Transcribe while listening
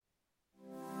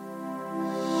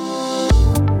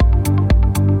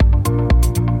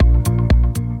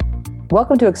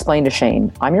Welcome to Explain to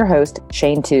Shane. I'm your host,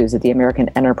 Shane Tews at the American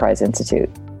Enterprise Institute.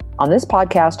 On this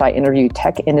podcast, I interview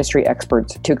tech industry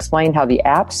experts to explain how the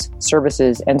apps,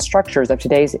 services, and structures of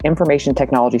today's information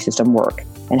technology system work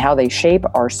and how they shape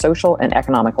our social and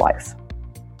economic life.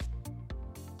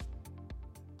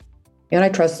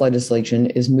 Antitrust legislation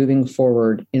is moving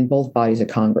forward in both bodies of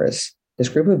Congress. This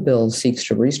group of bills seeks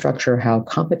to restructure how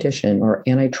competition or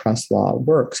antitrust law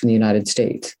works in the United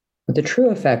States. But the true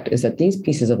effect is that these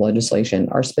pieces of legislation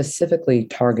are specifically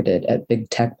targeted at big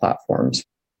tech platforms.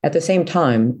 At the same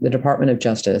time, the Department of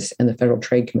Justice and the Federal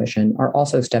Trade Commission are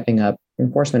also stepping up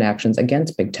enforcement actions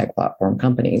against big tech platform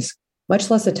companies. Much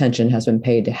less attention has been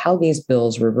paid to how these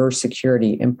bills reverse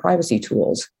security and privacy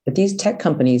tools that these tech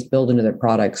companies build into their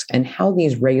products and how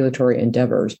these regulatory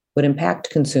endeavors would impact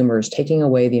consumers, taking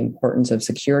away the importance of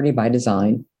security by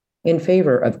design in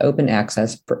favor of open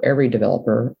access for every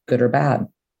developer, good or bad.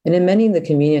 And in many of the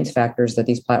convenience factors that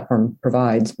these platforms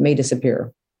provides may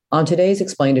disappear. On today's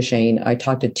Explain to Shane, I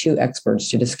talked to two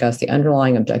experts to discuss the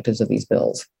underlying objectives of these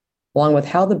bills, along with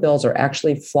how the bills are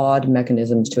actually flawed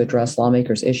mechanisms to address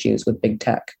lawmakers' issues with big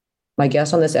tech. My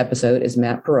guest on this episode is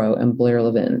Matt Perot and Blair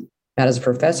Levin. Matt is a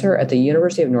professor at the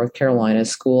University of North Carolina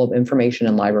School of Information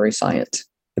and Library Science.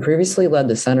 He previously led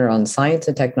the Center on Science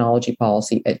and Technology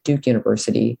Policy at Duke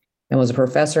University and was a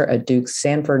professor at Duke's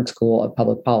Sanford School of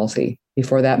Public Policy.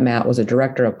 Before that, Matt was a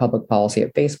director of public policy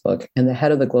at Facebook and the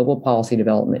head of the global policy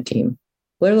development team.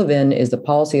 Blair Levin is the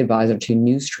policy advisor to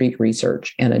New Street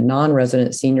Research and a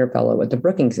non-resident senior fellow at the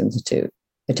Brookings Institute.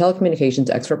 A telecommunications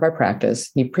expert by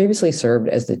practice, he previously served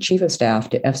as the chief of staff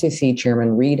to FCC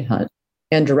Chairman Reed Hundt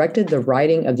and directed the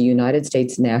writing of the United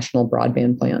States National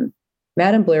Broadband Plan.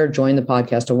 Matt and Blair joined the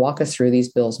podcast to walk us through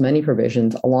these bills' many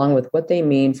provisions, along with what they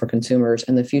mean for consumers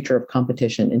and the future of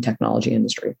competition in technology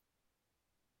industry.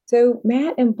 So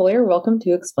Matt and Blair, welcome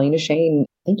to Explain to Shane.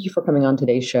 Thank you for coming on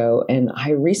today's show. And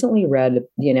I recently read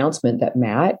the announcement that,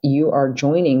 Matt, you are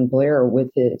joining Blair with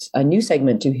a new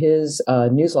segment to his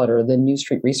newsletter, the New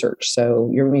Street Research. So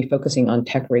you're going to be focusing on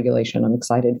tech regulation. I'm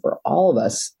excited for all of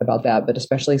us about that, but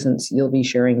especially since you'll be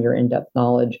sharing your in-depth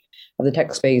knowledge of the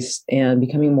tech space and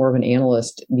becoming more of an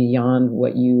analyst beyond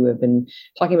what you have been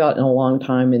talking about in a long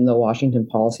time in the Washington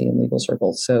policy and legal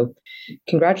circles. So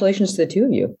congratulations to the two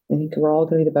of you. I think we're all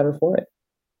going to be the better for it.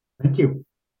 Thank you.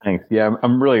 Thanks. Yeah,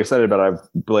 I'm really excited about it.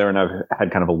 Blair and I've had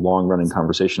kind of a long running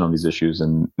conversation on these issues,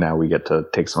 and now we get to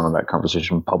take some of that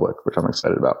conversation public, which I'm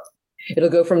excited about. It'll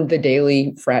go from the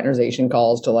daily fraternization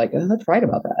calls to like, oh, let's write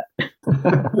about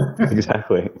that.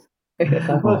 Exactly.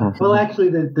 Well, actually,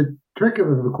 the trick of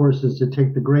it, of course, is to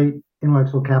take the great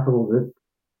intellectual capital that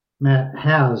Matt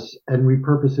has and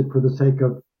repurpose it for the sake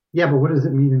of, but what does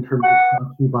it mean in terms of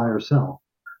you buy or sell,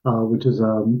 which is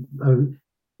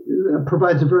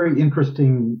provides a very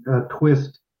interesting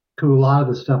twist to a lot of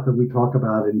the stuff that we talk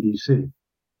about in DC.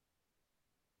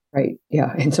 Right.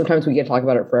 Yeah. And sometimes we get to talk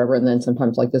about it forever. And then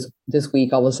sometimes like this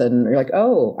week, all of a sudden you're like,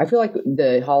 oh, I feel like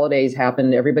the holidays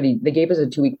happened. They gave us a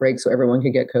 2-week break so everyone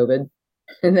could get COVID.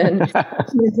 And then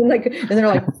they're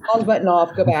like, pause button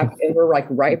off, go back. And we're like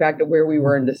right back to where we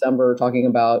were in December talking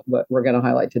about what we're going to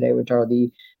highlight today, which are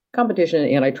the competition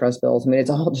and antitrust bills. I mean, it's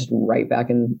all just right back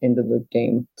into the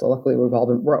game. So luckily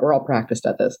we're all practiced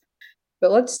at this. But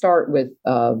let's start with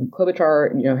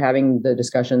Klobuchar, having the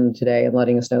discussion today and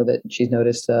letting us know that she's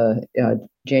noticed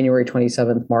January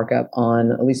 27th markup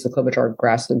on at least the Klobuchar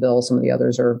Grassley bill. Some of the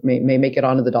others may make it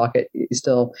onto the docket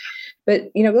still.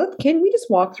 But, can we just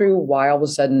walk through why all of a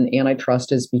sudden antitrust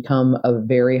has become a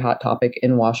very hot topic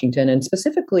in Washington? And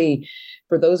specifically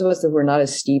for those of us who are not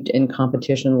as steeped in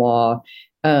competition law,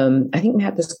 I think,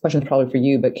 Matt, this question is probably for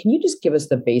you, but can you just give us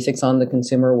the basics on the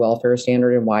consumer welfare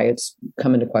standard and why it's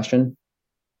come into question?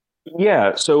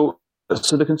 Yeah. So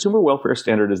the consumer welfare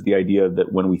standard is the idea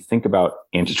that when we think about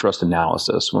antitrust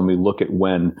analysis, when we look at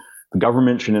when the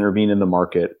government should intervene in the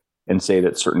market and say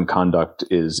that certain conduct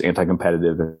is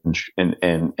anti-competitive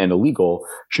and illegal,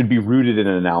 should be rooted in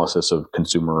an analysis of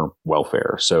consumer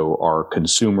welfare. So are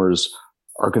consumers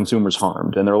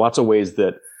harmed? And there are lots of ways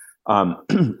that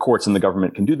courts and the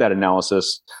government can do that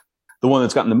analysis. The one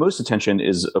that's gotten the most attention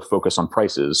is a focus on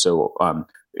prices. So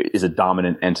is a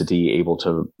dominant entity able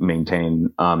to maintain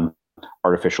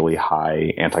artificially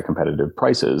high anti-competitive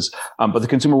prices? But the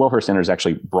consumer welfare standard is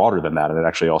actually broader than that. And it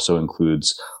actually also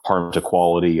includes harm to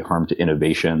quality, harm to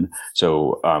innovation.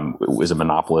 So is a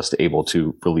monopolist able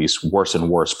to release worse and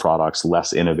worse products,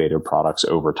 less innovative products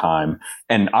over time?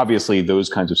 And obviously those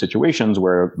kinds of situations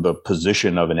where the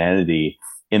position of an entity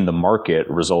in the market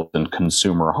result in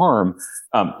consumer harm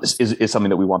is something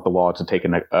that we want the law to take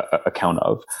account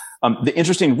of. The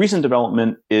interesting recent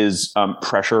development is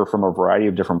pressure from a variety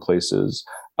of different places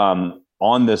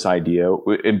on this idea,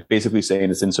 basically saying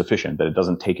it's insufficient, that it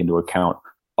doesn't take into account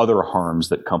other harms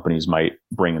that companies might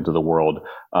bring into the world,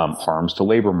 harms to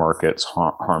labor markets,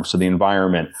 harms to the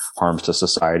environment, harms to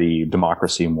society,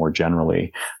 democracy more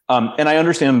generally. And I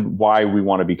understand why we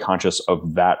want to be conscious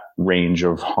of that range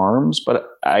of harms, but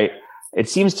it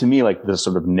seems to me like the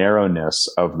sort of narrowness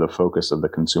of the focus of the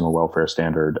consumer welfare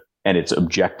standard and its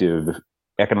objective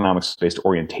economics-based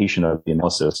orientation of the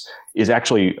analysis is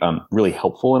actually really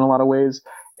helpful in a lot of ways,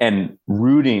 and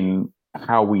rooting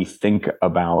how we think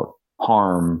about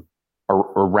harm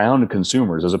around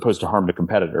consumers as opposed to harm to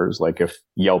competitors. Like if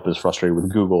Yelp is frustrated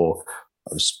with Google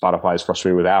or Spotify is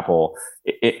frustrated with Apple,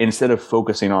 instead of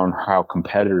focusing on how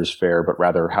competitors fare, but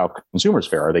rather how consumers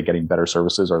fare. Are they getting better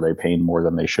services? Are they paying more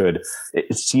than they should?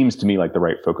 It seems to me like the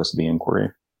right focus of the inquiry.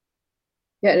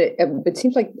 Yeah, it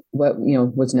seems like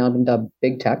what's now been dubbed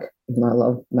big tech. Even though I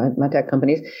love my tech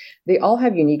companies, they all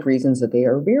have unique reasons that they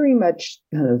are very much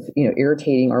kind of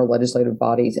irritating our legislative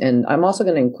bodies. And I'm also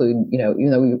going to include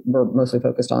even though we're mostly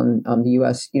focused on the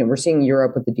U.S., we're seeing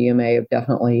Europe with the DMA have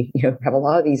definitely have a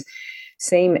lot of these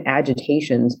same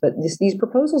agitations, but these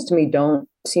proposals to me don't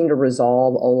seem to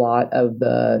resolve a lot of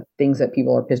the things that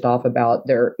people are pissed off about.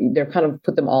 They're kind of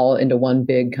put them all into one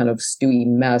big kind of stewy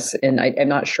mess. And I'm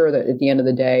not sure that at the end of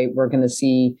the day, we're going to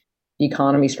see the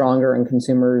economy stronger and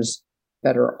consumers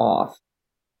better off.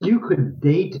 You could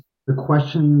date the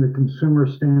questioning the consumer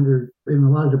standard in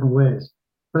a lot of different ways.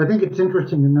 But I think it's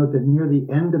interesting to note that near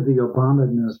the end of the Obama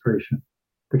administration,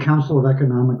 the Council of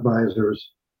Economic Advisors,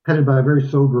 headed by a very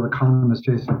sober economist,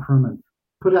 Jason Furman,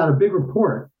 put out a big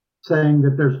report saying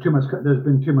that there's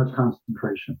been too much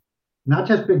concentration, not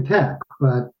just big tech,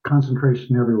 but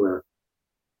concentration everywhere.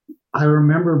 I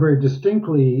remember very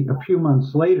distinctly a few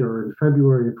months later, in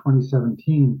February of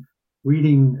 2017,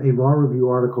 reading a law review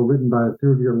article written by a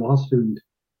third-year law student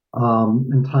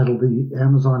entitled "The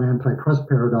Amazon Antitrust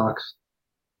Paradox,"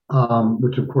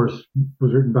 which of course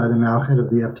was written by the now head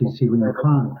of the FTC, Lina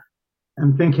Khan.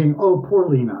 And thinking, oh, poor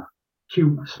Lina. She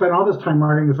spent all this time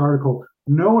writing this article.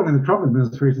 No one in the Trump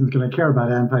administration is going to care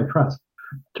about antitrust.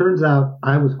 Turns out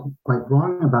I was quite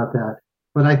wrong about that.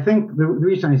 But I think the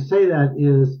reason I say that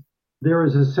is there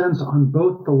is a sense on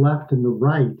both the left and the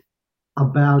right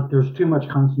about there's too much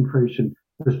concentration,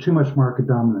 there's too much market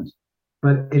dominance.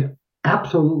 But it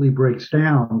absolutely breaks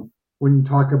down when you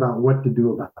talk about what to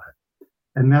do about it.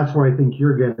 And that's where I think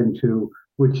you're getting to,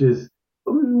 which is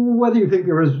whether you think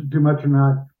there is too much or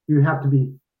not, you have to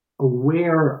be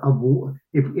aware of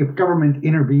if government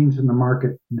intervenes in the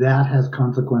market, that has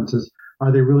consequences.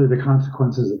 Are they really the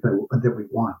consequences that we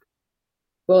want?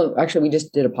 Well, actually, we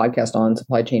just did a podcast on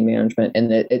supply chain management,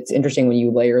 and it's interesting when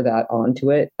you layer that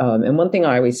onto it. And one thing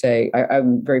I always say,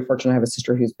 I'm very fortunate. I have a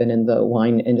sister who's been in the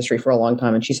wine industry for a long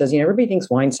time, and she says, everybody thinks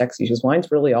wine's sexy. She says,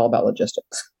 wine's really all about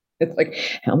logistics. It's like,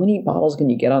 how many bottles can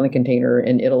you get on a container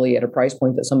in Italy at a price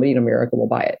point that somebody in America will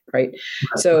buy it, right?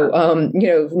 So,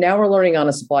 now we're learning on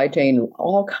a supply chain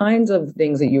all kinds of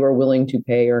things that you are willing to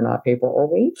pay or not pay for or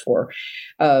wait for.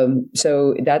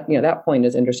 So that point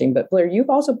is interesting. But Blair,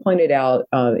 you've also pointed out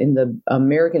in the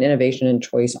American Innovation and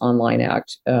Choice Online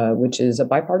Act, which is a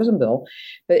bipartisan bill,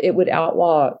 that it would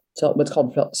outlaw what's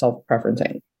called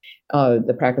self-preferencing.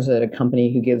 The practice that a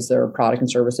company who gives their product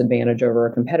and service advantage over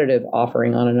a competitive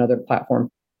offering on another platform.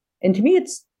 And to me,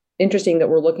 it's interesting that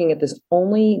we're looking at this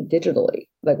only digitally.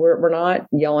 Like we're not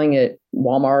yelling at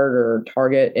Walmart or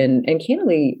Target. And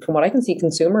candidly, from what I can see,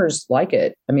 consumers like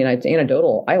it. I mean, it's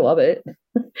anecdotal. I love it.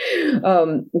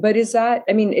 But is that,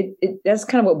 that's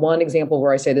kind of one example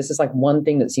where I say this is like one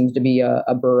thing that seems to be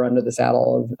a burr under the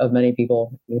saddle of many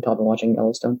people. You can tell I've been watching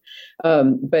Yellowstone.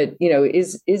 But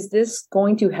is this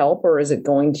going to help, or is it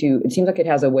going to, it seems like it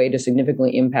has a way to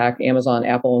significantly impact Amazon,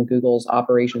 Apple, and Google's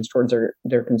operations towards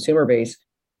their consumer base,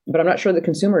 but I'm not sure the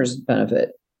consumers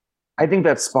benefit. I think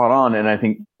that's spot on. And I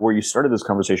think where you started this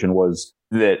conversation was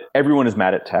that everyone is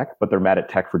mad at tech, but they're mad at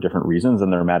tech for different reasons,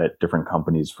 and they're mad at different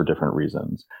companies for different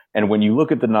reasons. And when you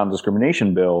look at the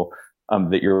non-discrimination bill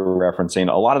that you're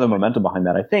referencing, a lot of the momentum behind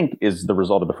that, I think, is the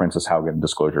result of the Frances Haugen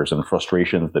disclosures and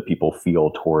frustrations that people feel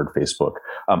toward Facebook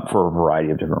for a variety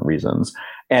of different reasons.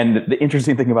 And the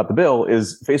interesting thing about the bill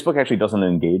is Facebook actually doesn't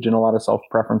engage in a lot of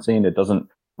self-preferencing. It doesn't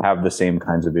have the same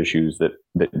kinds of issues that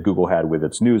Google had with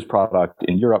its news product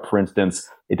in Europe, for instance.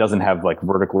 It doesn't have like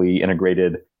vertically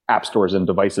integrated app stores and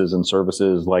devices and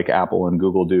services like Apple and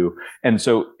Google do. And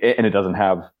it doesn't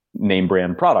have name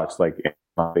brand products like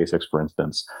Basics, for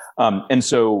instance. And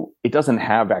so it doesn't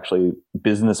have actually a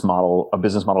business model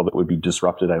that would be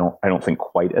disrupted. I don't think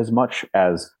quite as much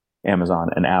as Amazon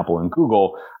and Apple and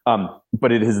Google.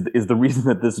 But it is the reason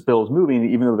that this bill is moving,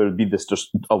 even though there'd be this just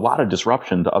a lot of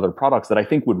disruption to other products that I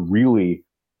think would really,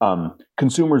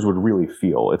 consumers would really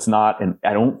feel. It's not, and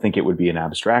I don't think it would be an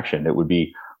abstraction. It would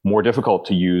be more difficult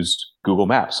to use Google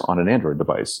Maps on an Android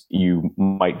device. You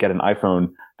might get an iPhone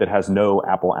that has no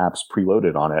Apple apps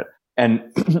preloaded on it.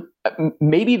 And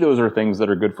maybe those are things that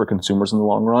are good for consumers in the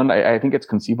long run. I think it's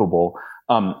conceivable.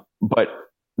 But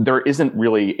there isn't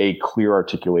really a clear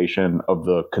articulation of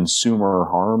the consumer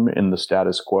harm in the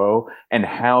status quo and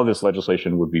how this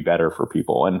legislation would be better for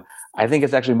people. And I think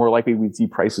it's actually more likely we'd see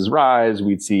prices rise.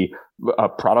 We'd see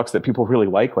products that people really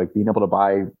like being able to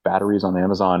buy batteries on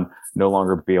Amazon, no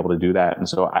longer be able to do that. And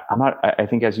so I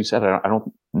think, as you said, I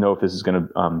don't know if this is going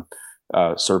to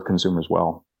serve consumers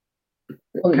well.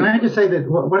 Can I just say that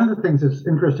one of the things that's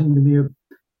interesting to me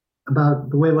about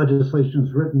the way legislation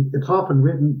is written, it's often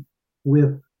written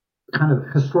with kind of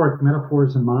historic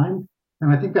metaphors in mind.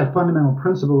 And I think that fundamental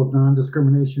principle of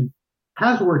non-discrimination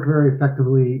has worked very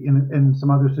effectively in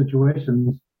some other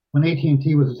situations. When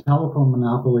AT&T was a telephone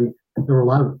monopoly, there were a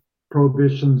lot of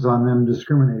prohibitions on them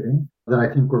discriminating that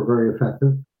I think were very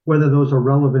effective. Whether those are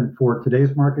relevant for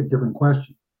today's market, different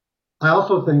question. I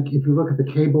also think if you look at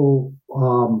the cable,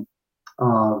 the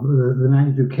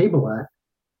 92 Cable Act,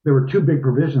 there were two big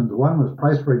provisions. One was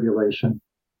price regulation.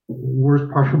 Worst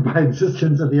part of my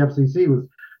existence at the FCC was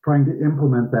trying to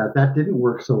implement that. That didn't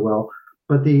work so well.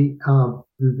 But the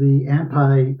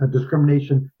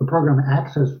anti-discrimination, the program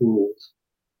access rules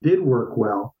did work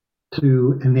well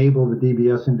to enable the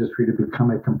DBS industry to become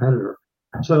a competitor.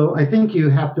 So I think you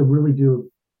have to really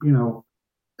do,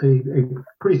 a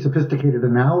pretty sophisticated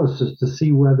analysis to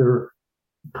see whether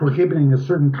prohibiting a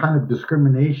certain kind of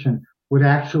discrimination would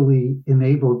actually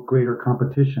enable greater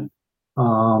competition.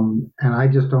 And I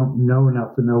just don't know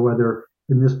enough to know whether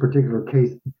in this particular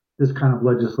case, this kind of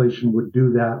legislation would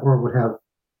do that or would have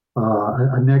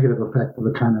a negative effect of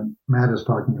the kind of Matt is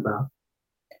talking about.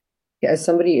 Yeah,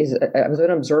 I was an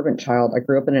observant child. I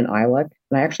grew up in an ILEC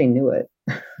and I actually knew it.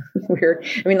 Weird.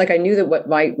 I mean, I knew that what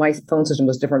my phone system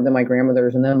was different than my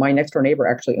grandmother's. And then my next door neighbor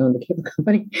actually owned the cable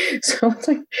company. So it's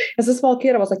as a small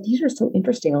kid, I was like, these are so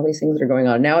interesting, all these things that are going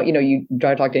on. Now, you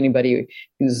try to talk to anybody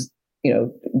who's,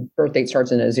 birth date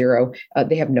starts in a 0.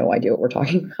 They have no idea what we're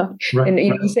talking about. Right, and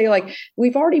you say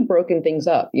we've already broken things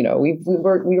up. We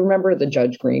remember the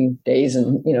Judge Green days,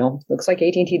 and looks like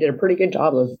AT&T did a pretty good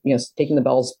job of taking the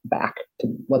bells back to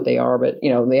what they are. But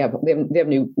they have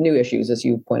new issues, as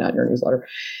you point out in your newsletter.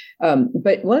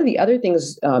 But one of the other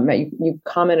things, Matt, you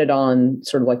commented on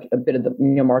sort of a bit of the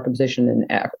market position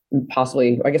and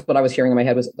possibly, I guess what I was hearing in my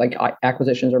head was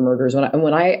acquisitions or mergers.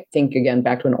 When I think again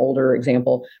back to an older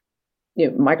example.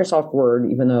 Microsoft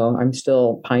Word, even though I'm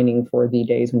still pining for the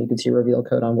days when you could see reveal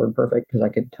code on WordPerfect because I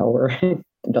could tell where I've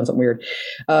done something weird,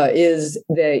 is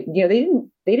that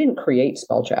they didn't create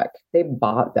spell check. They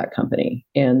bought that company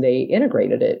and they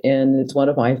integrated it, and it's one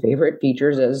of my favorite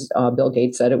features. As Bill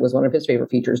Gates said, it was one of his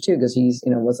favorite features too because he's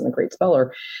wasn't a great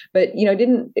speller, but it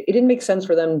didn't make sense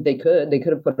for them. They could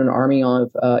have put an army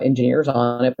of engineers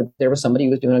on it, but there was somebody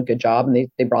who was doing a good job, and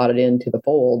they brought it into the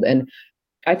fold. And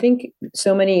I think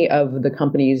so many of the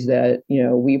companies that,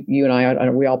 you and I,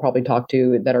 we all probably talk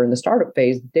to that are in the startup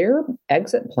phase, their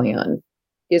exit plan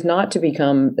is not to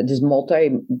become this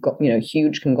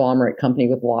huge conglomerate company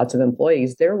with lots of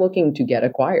employees. They're looking to get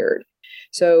acquired.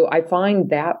 So I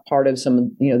find that part of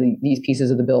some, these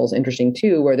pieces of the bill is interesting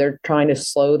too, where they're trying to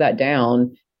slow that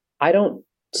down. I don't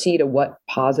see to what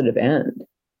positive end.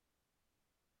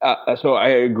 So I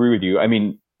agree with you. I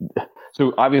mean,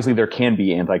 so obviously there can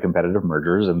be anti-competitive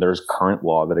mergers, and there's current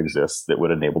law that exists that would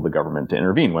enable the government to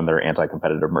intervene when there are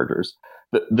anti-competitive mergers.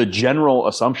 The general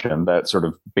assumption that sort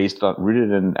of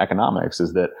rooted in economics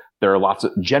is that there are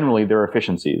generally there are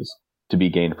efficiencies to be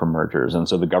gained from mergers. And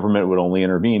so the government would only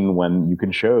intervene when you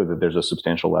can show that there's a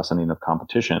substantial lessening of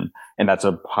competition. And that's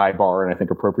a high bar, and I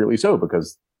think appropriately so,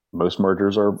 because most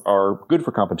mergers are good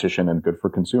for competition and good for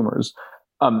consumers.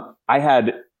 I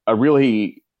had a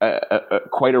really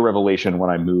quite a revelation when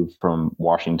I moved from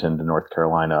Washington to North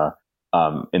Carolina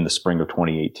in the spring of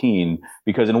 2018,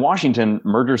 because in Washington,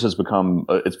 mergers has become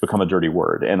a dirty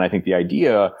word. And I think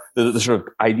the sort of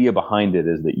idea behind it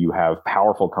is that you have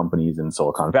powerful companies in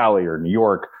Silicon Valley or New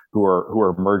York who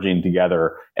are merging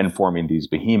together and forming these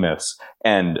behemoths.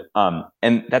 And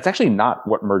that's actually not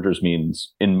what mergers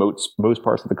means in most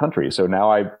parts of the country. So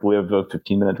now I live a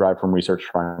 15-minute drive from Research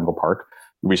Triangle Park.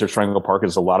 Research Triangle Park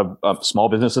is a lot of small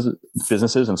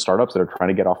businesses and startups that are trying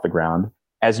to get off the ground.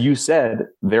 as you said,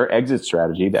 the exit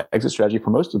strategy for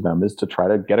most of them is to try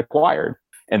to get acquired.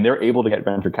 And they're able to get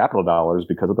venture capital dollars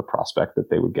because of the prospect that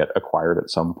they would get acquired at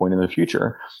some point in the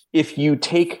future. If you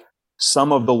take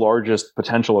some of the largest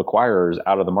potential acquirers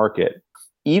out of the market,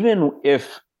 even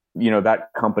if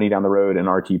that company down the road in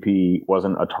RTP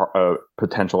wasn't a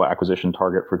potential acquisition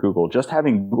target for Google, just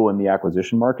having Google in the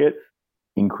acquisition market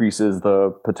increases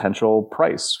the potential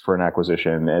price for an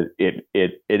acquisition. It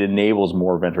enables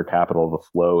more venture capital to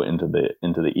flow into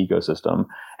the ecosystem.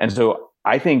 And so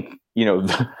I think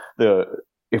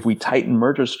if we tighten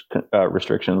merger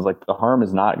restrictions, like, the harm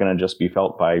is not going to just be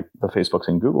felt by the Facebooks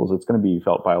and Googles. It's going to be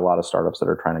felt by a lot of startups that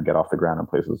are trying to get off the ground in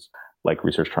places like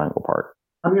Research Triangle Park.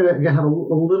 I'm going to have a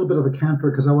little bit of a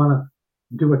counter because I want to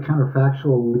do a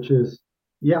counterfactual, which is,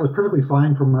 it was perfectly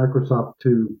fine for Microsoft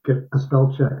to get a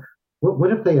spell check.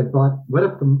 What if they had bought? What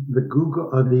if the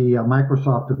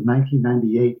Microsoft of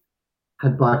 1998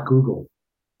 had bought Google?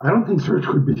 I don't think search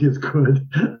would be as good,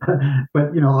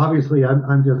 but obviously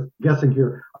I'm just guessing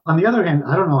here. On the other hand,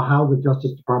 I don't know how the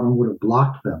Justice Department would have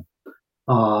blocked them.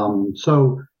 And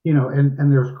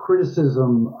there's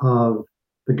criticism of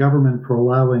the government for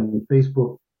allowing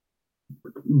Facebook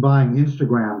buying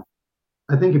Instagram.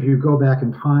 I think if you go back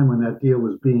in time when that deal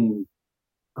was being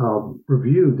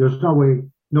reviewed, there's no way,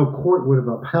 no court would have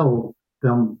upheld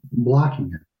them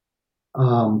blocking it.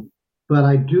 But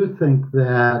I do think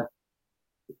that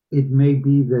it may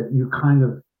be that you kind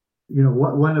of,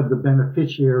 one of the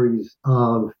beneficiaries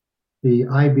of the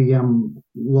IBM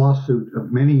lawsuit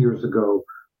of many years ago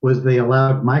was they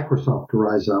allowed Microsoft to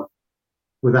rise up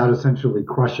without essentially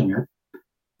crushing it.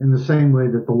 In the same way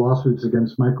that the lawsuits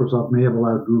against Microsoft may have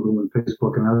allowed Google and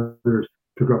Facebook and others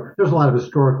to grow. There's a lot of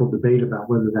historical debate about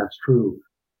whether that's true.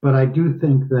 But I do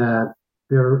think that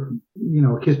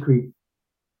history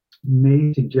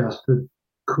may suggest that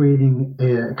creating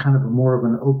a kind of more of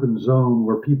an open zone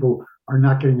where people are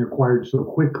not getting acquired so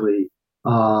quickly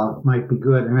might be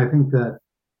good. And I think that,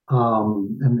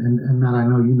 and Matt, I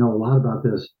know you know a lot about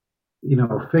this,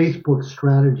 Facebook's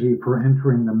strategy for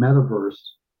entering the metaverse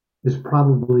is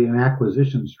probably an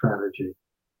acquisition strategy.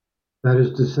 That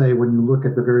is to say, when you look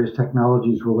at the various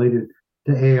technologies related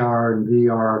to AR and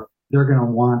VR, they're going to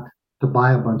want to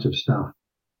buy a bunch of stuff.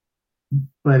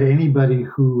 But anybody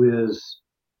who is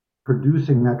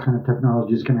producing that kind of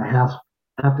technology is going to have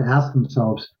to ask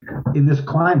themselves, in this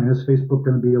climate, is Facebook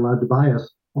going to be allowed to buy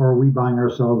us, or are we buying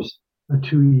ourselves a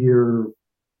 2-year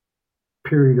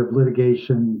period of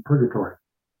litigation purgatory?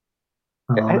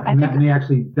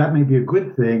 That may be a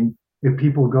good thing if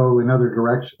people go in other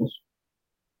directions.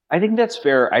 I think that's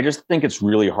fair. I just think it's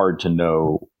really hard to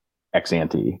know ex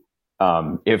ante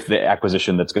if the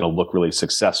acquisition that's going to look really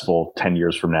successful 10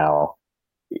 years from now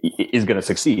is going to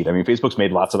succeed. I mean, Facebook's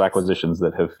made lots of acquisitions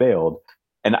that have failed.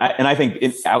 And I think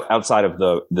outside of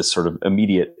this sort of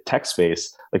immediate tech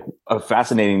space, like, a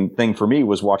fascinating thing for me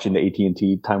was watching the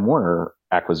AT&T Time Warner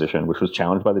acquisition, which was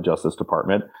challenged by the Justice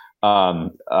Department.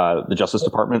 The Justice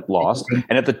Department lost,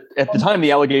 and at the time,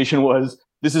 the allegation was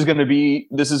this is going to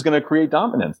create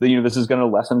dominance. This is going to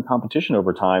lessen competition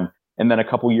over time. And then a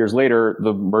couple years later,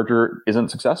 the merger isn't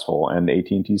successful, and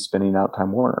AT&T is spinning out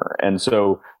Time Warner. And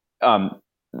so, I'm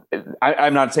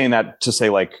not saying that to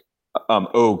say like,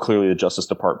 clearly the Justice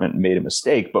Department made a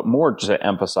mistake, but more to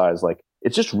emphasize, like,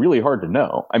 it's just really hard to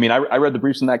know. I mean, I read the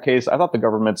briefs in that case. I thought the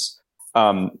government's,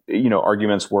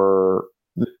 arguments were,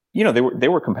 they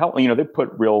were compelling. There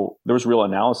was real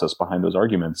analysis behind those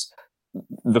arguments.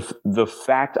 The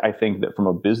fact, I think, that from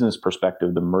a business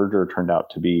perspective, the merger turned out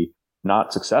to be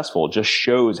not successful just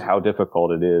shows how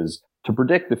difficult it is to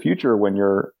predict the future when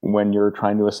you're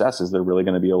trying to assess, is there really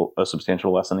going to be a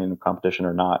substantial lessening of competition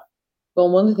or not? Well,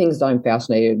 one of the things that I'm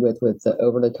fascinated with the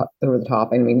over the top,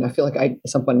 I mean, I feel like at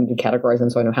some point I need to categorize them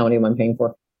so I know how many I'm paying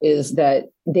for, is that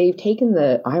they've taken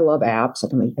I love apps.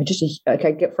 Like,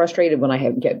 I get frustrated when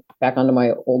I get back onto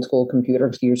my old school computer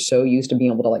because you're so used to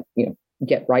being able to,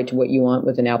 get right to what you want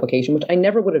with an application, which I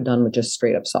never would have done with just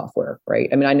straight up software, right?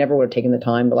 I mean, I never would have taken the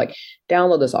time to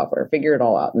download the software, figure it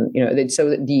all out. And, so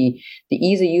the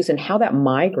ease of use and how that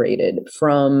migrated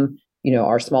from,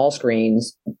 our small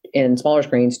screens and smaller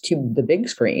screens to the big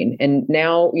screen. And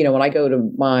now, when I go to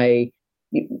I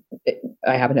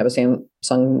happen to have a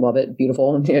Samsung, love it,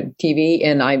 beautiful TV.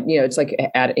 And it's like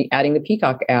adding the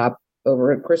Peacock app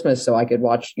over at Christmas so I could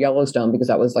watch Yellowstone because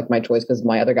that was like my choice because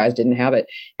my other guys didn't have it.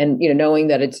 And, knowing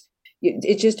that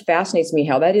it just fascinates me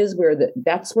how that is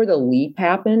that's where the leap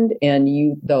happened. And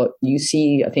you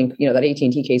see, I think, that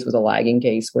AT&T case was a lagging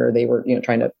case where they were,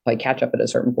 trying to play catch up at a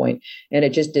certain point, and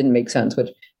it just didn't make sense, which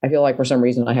I feel like for some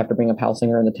reason I have to bring up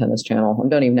Halsinger in the tennis channel. I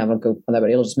don't even have a go on that, but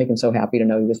it'll just make him so happy to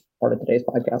know he was part of today's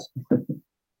podcast.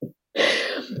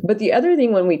 But the other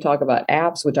thing when we talk about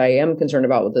apps, which I am concerned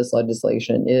about with this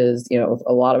legislation, is,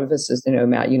 a lot of us is,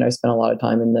 Matt, I spent a lot of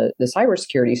time in the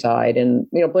cybersecurity side. And,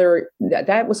 Blair,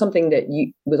 that was something that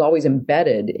was always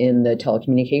embedded in the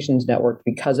telecommunications network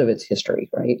because of its history,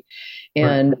 right?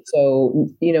 And so,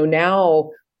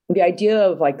 now the idea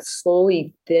of like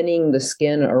slowly thinning the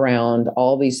skin around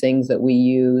all these things that we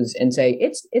use and say,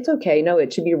 it's okay. No,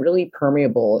 it should be really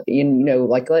permeable,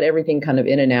 like let everything kind of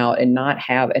in and out and not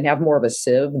have more of a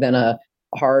sieve than a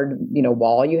hard,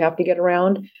 wall you have to get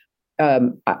around.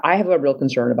 I have a real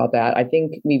concern about that. I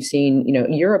think we've seen,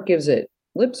 Europe gives it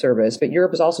lip service, but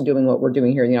Europe is also doing what we're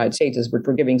doing here in the United States is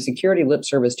we're giving security lip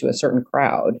service to a certain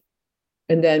crowd.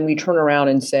 And then we turn around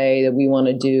and say that we want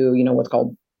to do, what's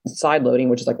called side loading,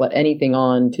 which is like let anything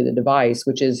on to the device,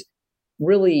 which is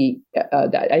really, I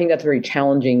think that's very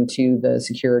challenging to the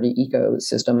security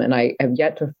ecosystem. And I have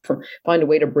yet to find a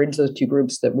way to bridge those two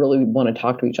groups that really want to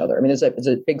talk to each other. I mean, it's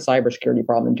a big cybersecurity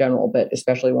problem in general, but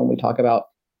especially when we talk about,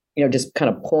 just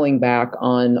kind of pulling back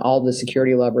on all the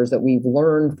security levers that we've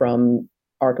learned from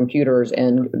our computers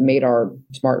and made our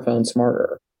smartphones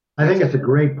smarter. I think it's a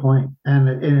great point. And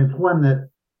it's one that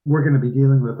we're going to be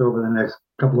dealing with over the next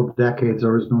couple of decades.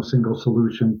 There is no single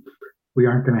solution. We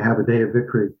aren't going to have a day of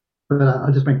victory. But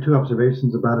I'll just make two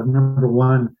observations about it. Number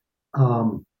one,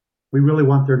 we really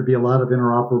want there to be a lot of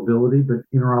interoperability, but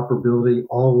interoperability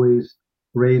always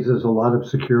raises a lot of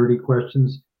security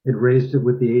questions. It raised it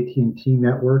with the AT&T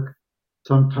network.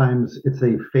 Sometimes it's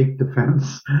a fake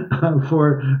defense as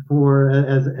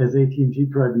AT&T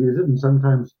tried to use it, and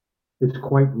sometimes it's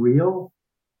quite real.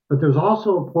 But there's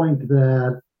also a point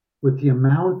that with the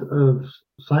amount of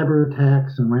cyber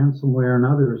attacks and ransomware and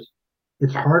others,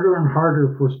 it's harder and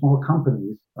harder for small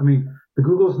companies. I mean, the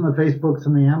Googles and the Facebooks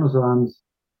and the Amazons,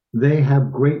 they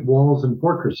have great walls and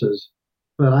fortresses.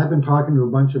 But I've been talking to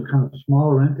a bunch of kind of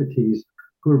smaller entities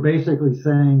who are basically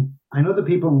saying, I know the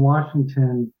people in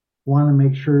Washington want to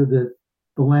make sure that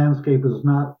the landscape is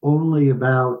not only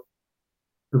about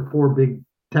the four big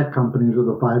tech companies or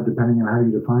the five, depending on how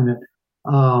you define it.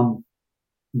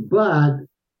 But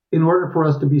in order for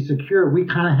us to be secure, we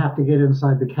kind of have to get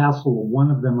inside the castle of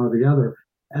one of them or the other,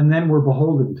 and then we're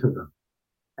beholden to them.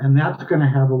 And that's going to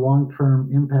have a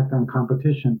long-term impact on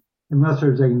competition unless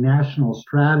there's a national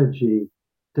strategy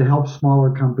to help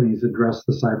smaller companies address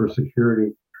the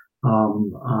cybersecurity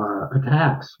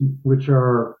attacks, which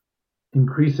are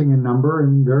increasing in number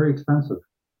and very expensive.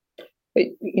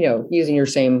 Using your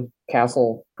same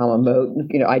castle common moat,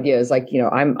 idea is like,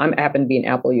 I'm happen to be an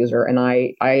Apple user and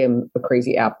I am a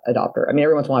crazy app adopter. I mean,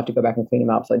 every once in a while I have to go back and clean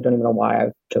them up. So I don't even know why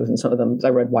I've chosen some of them because I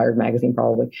read Wired magazine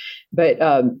probably. But,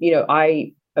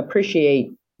 I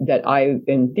appreciate that I,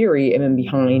 in theory, am in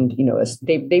behind,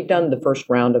 they've done the first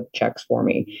round of checks for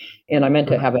me. And I meant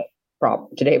to have a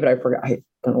prop today, but I forgot. I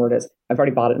don't know where it is. I've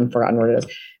already bought it and forgotten where it is.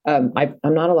 I'm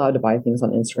not allowed to buy things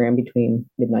on Instagram between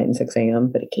midnight and 6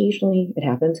 a.m., but occasionally it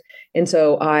happens. And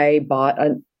so I bought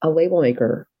a label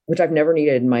maker, which I've never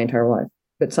needed in my entire life,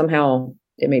 but somehow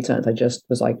it made sense. I just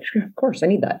was like, sure, of course I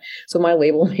need that. So my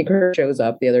label maker shows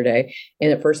up the other day,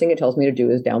 and the first thing it tells me to do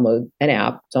is download an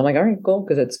app. So I'm like, all right, cool,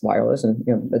 because it's wireless and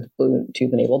it's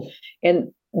Bluetooth enabled.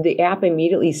 And the app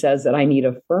immediately says that I need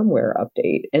a firmware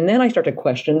update. And then I start to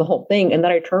question the whole thing. And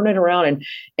then I turn it around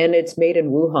and it's made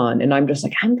in Wuhan. And I'm just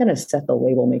like, I'm going to set the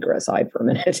label maker aside for a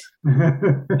minute.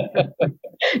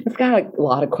 I've got a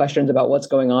lot of questions about what's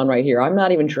going on right here. I'm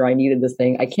not even sure I needed this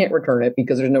thing. I can't return it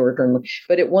because there's no return.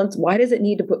 But why does it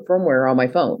need to put firmware on my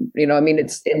phone?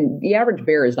 The average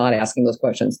bear is not asking those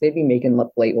questions. They'd be making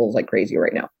labels like crazy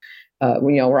right now.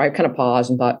 Where I kind of paused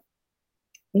and thought,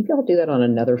 maybe I'll do that on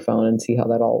another phone and see how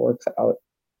that all works out.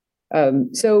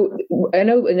 So I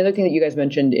know another thing that you guys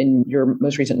mentioned in your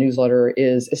most recent newsletter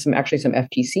is some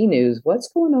FTC news. What's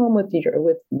going on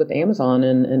with Amazon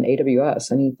and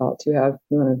AWS? Any thoughts you have?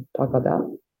 You want to talk about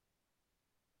that?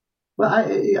 Well,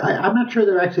 I'm not sure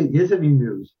there actually is any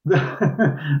news,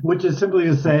 which is simply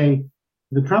to say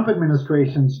the Trump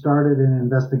administration started an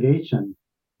investigation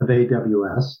of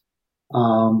AWS.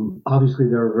 Obviously,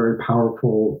 they're a very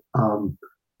powerful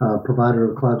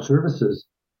provider of cloud services.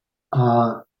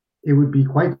 It would be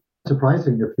quite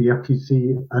surprising if the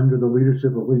FTC, under the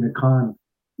leadership of Lina Khan,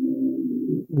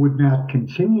 would not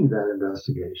continue that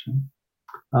investigation.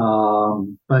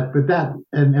 But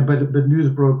news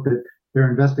broke that they're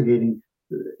investigating.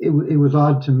 It was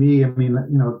odd to me. I mean,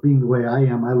 being the way I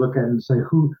am, I look at it and say,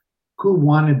 who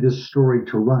wanted this story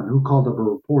to run? Who called up a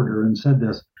reporter and said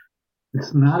this?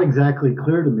 It's not exactly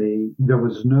clear to me. There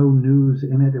was no news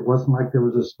in it. It wasn't like there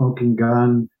was a smoking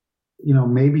gun.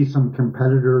 Maybe some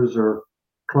competitors are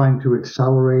trying to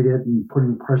accelerate it and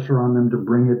putting pressure on them to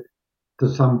bring it to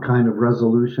some kind of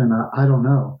resolution. I don't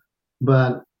know,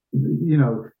 but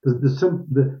the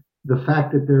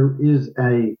fact that there is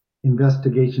a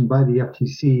investigation by the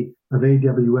FTC of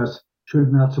AWS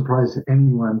should not surprise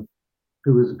anyone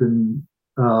who has been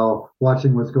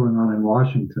watching what's going on in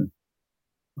Washington.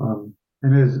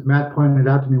 And as Matt pointed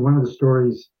out to me, one of the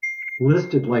stories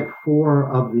listed like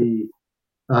 4 of the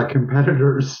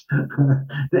competitors, the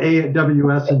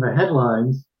AWS in the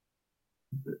headlines.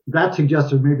 That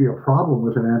suggested maybe a problem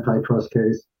with an antitrust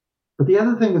case. But the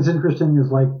other thing that's interesting is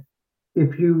like,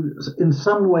 if you in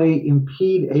some way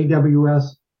impede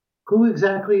AWS, who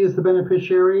exactly is the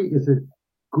beneficiary? Is it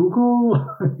Google?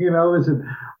 Is it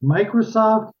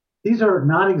Microsoft? These are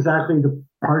not exactly the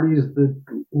parties that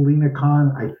Lina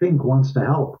Khan, I think, wants to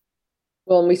help.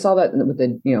 Well, and we saw that with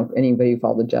the, anybody who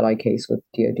followed the Jedi case with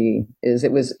DoD, is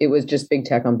it was just big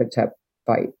tech on big tech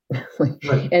fight.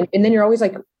 Right. And then you're always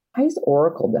like, why is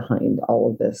Oracle behind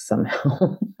all of this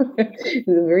somehow?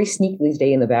 They're very sneakily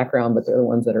stay in the background, but they're the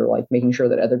ones that are like making sure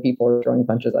that other people are throwing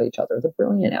punches at each other. They're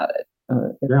brilliant at it.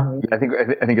 Yeah, I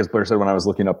think as Blair said, when I was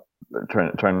looking up,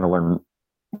 trying to learn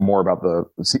more about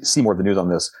see more of the news on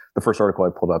this, the first article I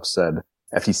pulled up said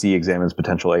FTC examines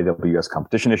potential AWS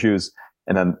competition issues.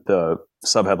 And then the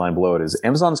subheadline below it is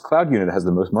Amazon's cloud unit has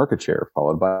the most market share,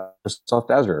 followed by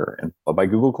Microsoft Azure and followed by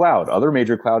Google Cloud. Other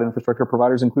major cloud infrastructure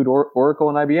providers include Oracle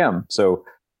and IBM. So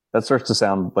that starts to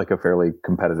sound like a fairly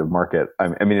competitive market. I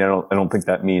don't think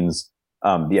that means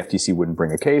the FTC wouldn't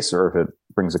bring a case, or if it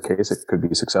brings a case, it could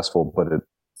be successful. But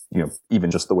even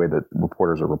just the way that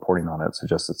reporters are reporting on it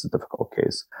suggests it's a difficult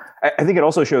case. I think it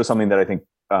also shows something that I think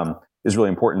is really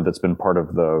important, that's been part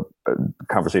of the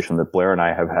conversation that Blair and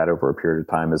I have had over a period of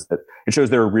time, is that it shows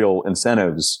there are real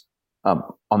incentives on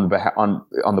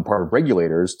the part of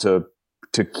regulators to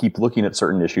keep looking at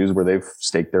certain issues where they've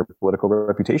staked their political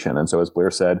reputation. And so, as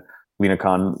Blair said, Lina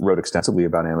Khan wrote extensively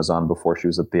about Amazon before she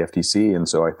was at the FTC, and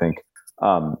so I think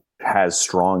has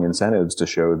strong incentives to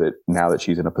show that now that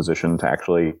she's in a position to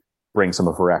actually bring some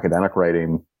of her academic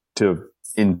writing to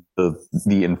in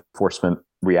the enforcement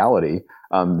reality,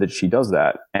 that she does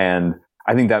that. And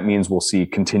I think that means we'll see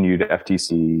continued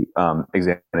FTC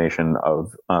examination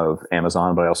of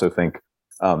Amazon, but I also think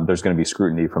there's going to be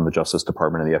scrutiny from the Justice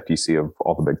Department and the FTC of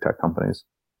all the big tech companies.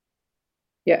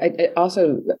 Yeah, I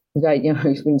also, that,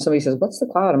 when somebody says, "What's the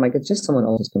cloud?" I'm like, it's just someone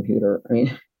else's computer. I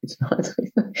mean, it's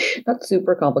not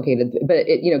super complicated, but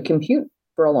compute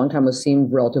for a long time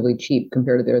seemed relatively cheap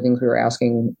compared to the other things we were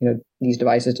asking, these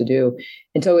devices to do.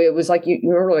 And so it was like, you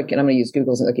remember, like, and I'm going to use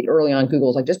Google's, like early on,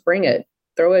 Google's like, just bring it,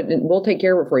 throw it, and we'll take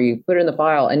care of it for you. Put it in the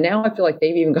file. And now I feel like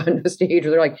they've even gotten to a stage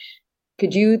where they're like,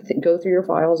 could you go through your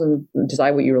files and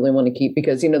decide what you really want to keep?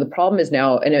 Because, the problem is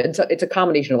now, and it's a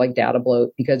combination of like data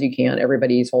bloat, because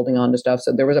everybody's holding on to stuff.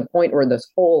 So there was a point where this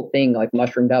whole thing like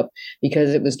mushroomed up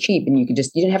because it was cheap and you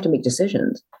didn't have to make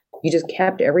decisions. You just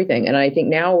kept everything. And I think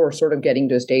now we're sort of getting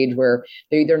to a stage where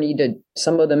they either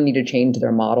some of them need to change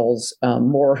their models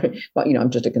more. But,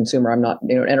 I'm just a consumer. I'm not,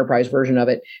 an enterprise version of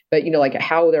it. But, like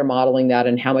how they're modeling that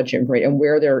and how much information and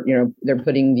where they're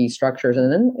putting these structures.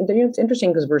 And then, it's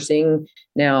interesting because we're seeing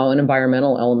now an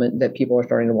environmental element that people are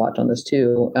starting to watch on this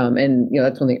too. And,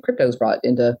 that's one thing that crypto's brought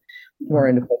more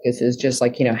into focus, is just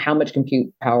like, how much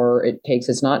compute power it takes.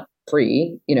 It's not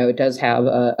free, it does have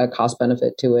a cost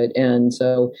benefit to it. And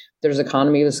so there's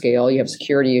economy of the scale, you have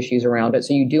security issues around it.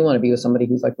 So you do want to be with somebody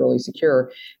who's like really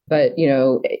secure. But,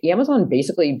 Amazon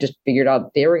basically just figured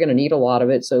out they were going to need a lot of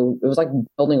it. So it was like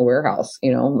building a warehouse,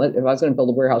 if I was going to build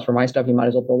a warehouse for my stuff, you might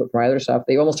as well build it for my other stuff.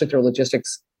 They almost took their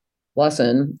logistics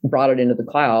lesson, brought it into the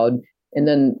cloud. And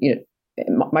then,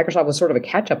 Microsoft was sort of a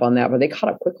catch up on that, but they caught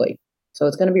up quickly. So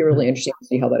it's going to be really interesting to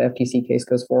see how that FTC case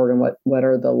goes forward and what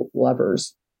are the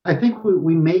levers. I think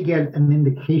we may get an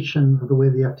indication of the way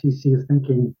the FTC is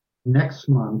thinking next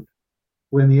month,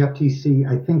 when the FTC,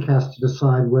 I think, has to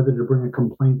decide whether to bring a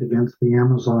complaint against the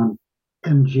Amazon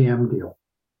MGM deal.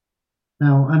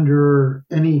 Now, under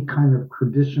any kind of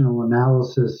traditional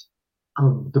analysis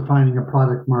of defining a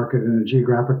product market and a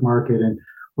geographic market, and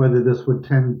whether this would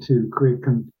tend to create,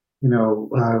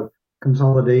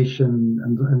 consolidation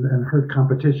and hurt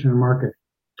competition in the market,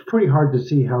 it's pretty hard to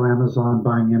see how Amazon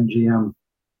buying MGM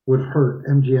would hurt.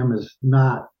 MGM is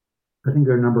not, I think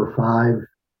they're number 5,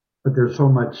 but there's so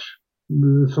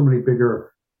many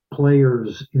bigger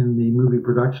players in the movie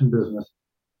production business.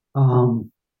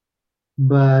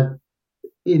 But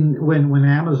when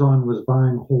Amazon was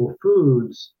buying Whole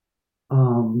Foods,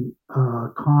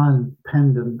 Kahn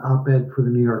penned an op-ed for the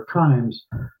New York Times,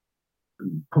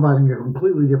 providing a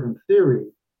completely different theory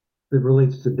that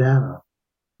relates to data.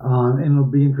 And it'll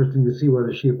be interesting to see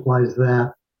whether she applies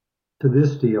that to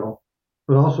this deal,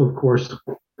 but also, of course,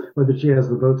 whether she has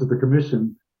the votes of the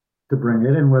commission to bring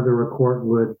it and whether a court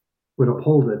would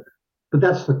uphold it. But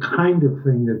that's the kind of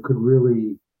thing that could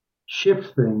really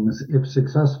shift things if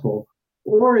successful.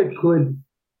 Or it could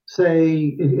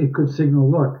say, it could signal,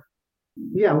 look,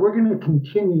 yeah, we're going to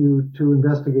continue to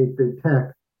investigate big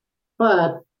tech,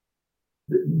 but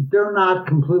they're not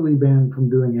completely banned from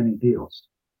doing any deals.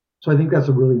 So I think that's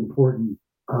a really important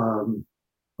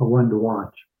one to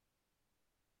watch.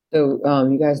 So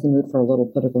you guys in the mood for a little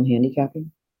political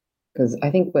handicapping? Because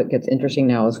I think what gets interesting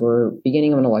now is we're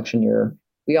beginning of an election year.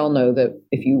 We all know that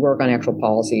if you work on actual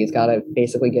policy, it's got to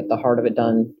basically get the heart of it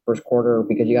done first quarter,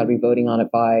 because you got to be voting on it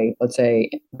by, let's say,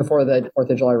 before the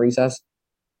 4th of July recess,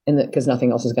 and because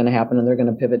nothing else is going to happen, and they're going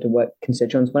to pivot to what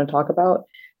constituents want to talk about.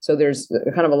 So there's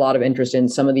kind of a lot of interest in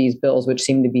some of these bills, which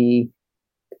seem to be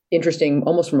interesting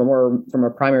almost from a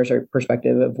primary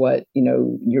perspective of what, you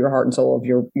know, your heart and soul of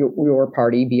your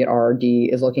party, be it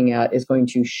RRD, is looking at is going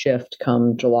to shift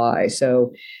come July.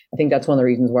 So I think that's one of the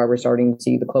reasons why we're starting to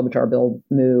see the Klobuchar bill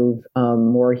move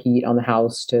more heat on the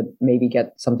House to maybe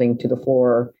get something to the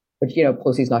floor. But, you know,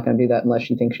 Pelosi's not going to do that unless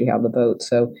she thinks she have the vote.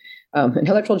 So now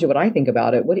that I've told you what I think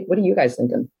about it, what are you guys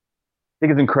thinking? I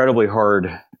think it's incredibly hard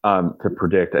to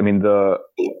predict. I mean,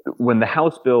 when the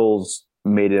House bills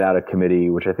made it out of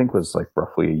committee, which I think was like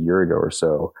roughly a year ago or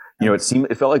so, you know,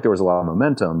 it felt like there was a lot of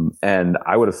momentum. And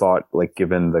I would have thought, like,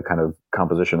 given the kind of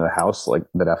composition of the House, like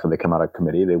that after they come out of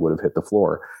committee, they would have hit the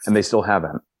floor, and they still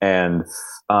haven't. And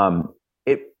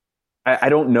I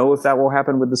don't know if that will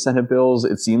happen with the Senate bills.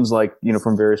 It seems like, you know,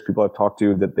 from various people I've talked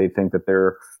to, that they think that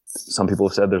some people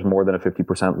have said there's more than a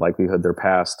 50% likelihood they're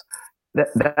passed.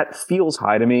 That feels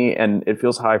high to me, and it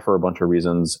feels high for a bunch of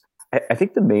reasons. I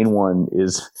think the main one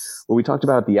is what we talked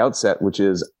about at the outset, which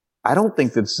is I don't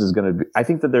think this is going to be, I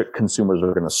think that their consumers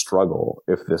are going to struggle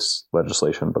if this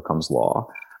legislation becomes law.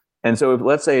 And so if,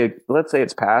 let's say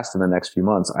it's passed in the next few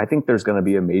months, I think there's going to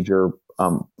be a major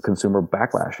consumer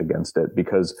backlash against it,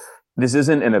 because this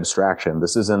isn't an abstraction.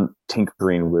 This isn't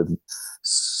tinkering with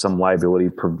some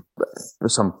liability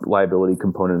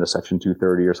component of Section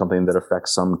 230 or something that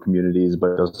affects some communities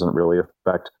but doesn't really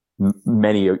affect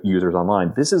many users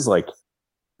online. This is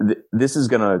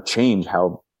going to change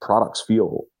how products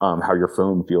feel, how your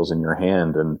phone feels in your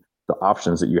hand, and the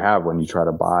options that you have when you try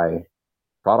to buy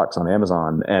products on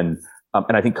Amazon. And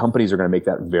I think companies are going to make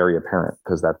that very apparent,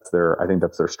 because I think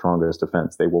that's their strongest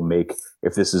defense. They will make,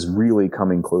 if this is really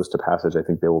coming close to passage, I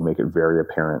think they will make it very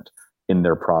apparent in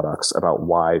their products about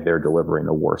why they're delivering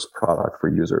a worse product for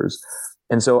users.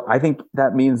 And so I think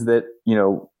that means that, you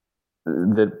know,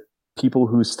 that people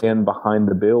who stand behind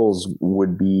the bills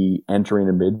would be entering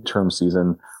a midterm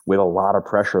season with a lot of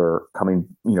pressure coming,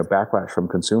 you know, backlash from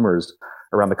consumers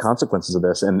around the consequences of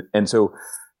this. And so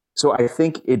I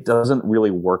think it doesn't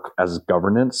really work as a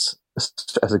governance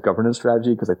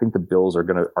strategy, because I think the bills are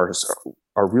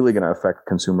really going to affect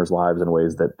consumers' lives in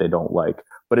ways that they don't like.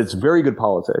 But it's very good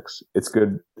politics. It's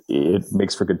good. It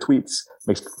makes for good tweets,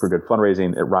 makes for good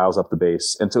fundraising. It riles up the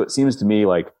base. And so it seems to me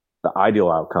like the ideal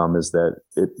outcome is that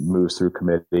it moves through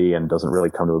committee and doesn't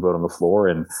really come to a vote on the floor.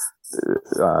 And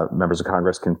members of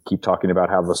Congress can keep talking about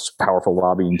how the powerful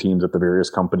lobbying teams at the various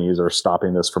companies are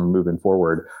stopping this from moving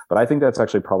forward. But I think that's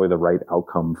actually probably the right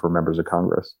outcome for members of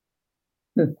Congress.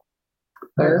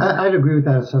 I'd agree with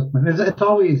that assessment. It's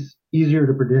always easier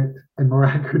to predict and more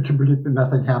accurate to predict that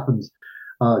nothing happens,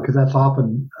 because that's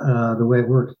often the way it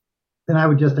works. And I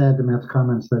would just add to Matt's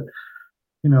comments that,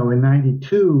 you know, in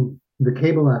 '92, the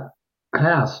Cable Act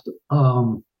passed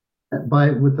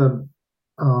with a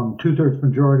 2/3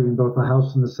 majority in both the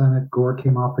House and the Senate. Gore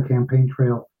came off the campaign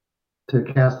trail to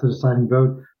cast the deciding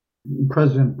vote.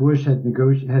 President Bush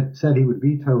had said he would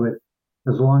veto it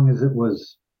as long as it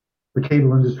was, the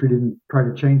cable industry didn't try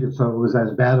to change it so it was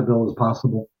as bad a bill as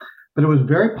possible. But it was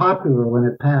very popular when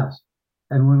it passed.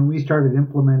 And when we started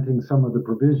implementing some of the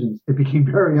provisions, it became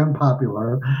very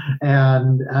unpopular.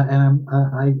 And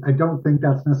I don't think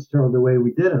that's necessarily the way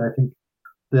we did it. I think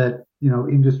that, you know,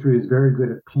 industry is very good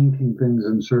at painting things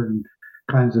in certain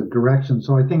kinds of directions.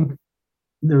 So I think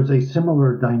there's a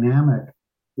similar dynamic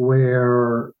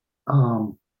where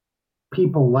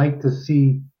people like to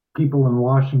see people in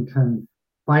Washington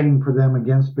fighting for them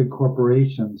against big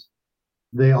corporations.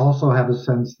 They also have a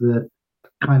sense that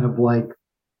kind of like,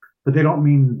 but they don't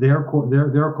mean their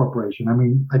corporation. I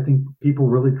mean, I think people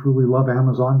really truly love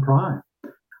Amazon Prime.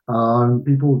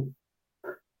 People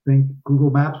think Google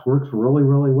Maps works really,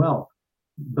 really well.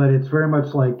 but it's very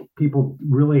much like people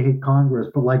really hate Congress,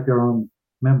 but like their own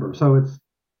member. So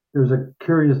there's a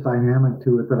curious dynamic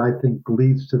to it that I think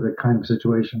leads to the kind of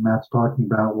situation Matt's talking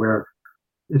about, where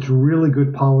it's really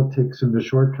good politics in the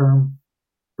short term,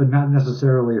 but not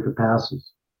necessarily if it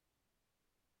passes.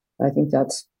 I think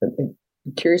that's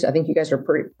curious. I think you guys are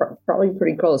probably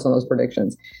pretty close on those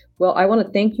predictions. Well, I want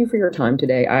to thank you for your time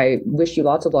today. I wish you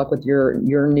lots of luck with your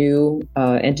new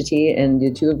entity, and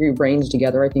the two of your brains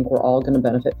together. I think we're all going to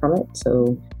benefit from it.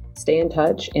 So stay in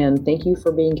touch, and thank you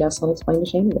for being guests on Explain to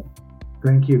Shane today.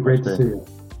 Thank you. Great to see you.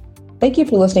 Thank you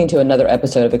for listening to another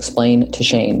episode of Explain to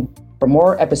Shane. For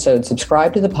more episodes,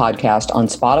 subscribe to the podcast on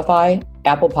Spotify,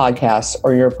 Apple Podcasts,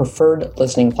 or your preferred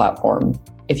listening platform.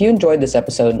 If you enjoyed this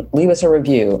episode, leave us a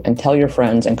review and tell your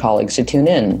friends and colleagues to tune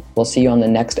in. We'll see you on the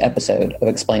next episode of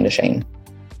Explain to Shane.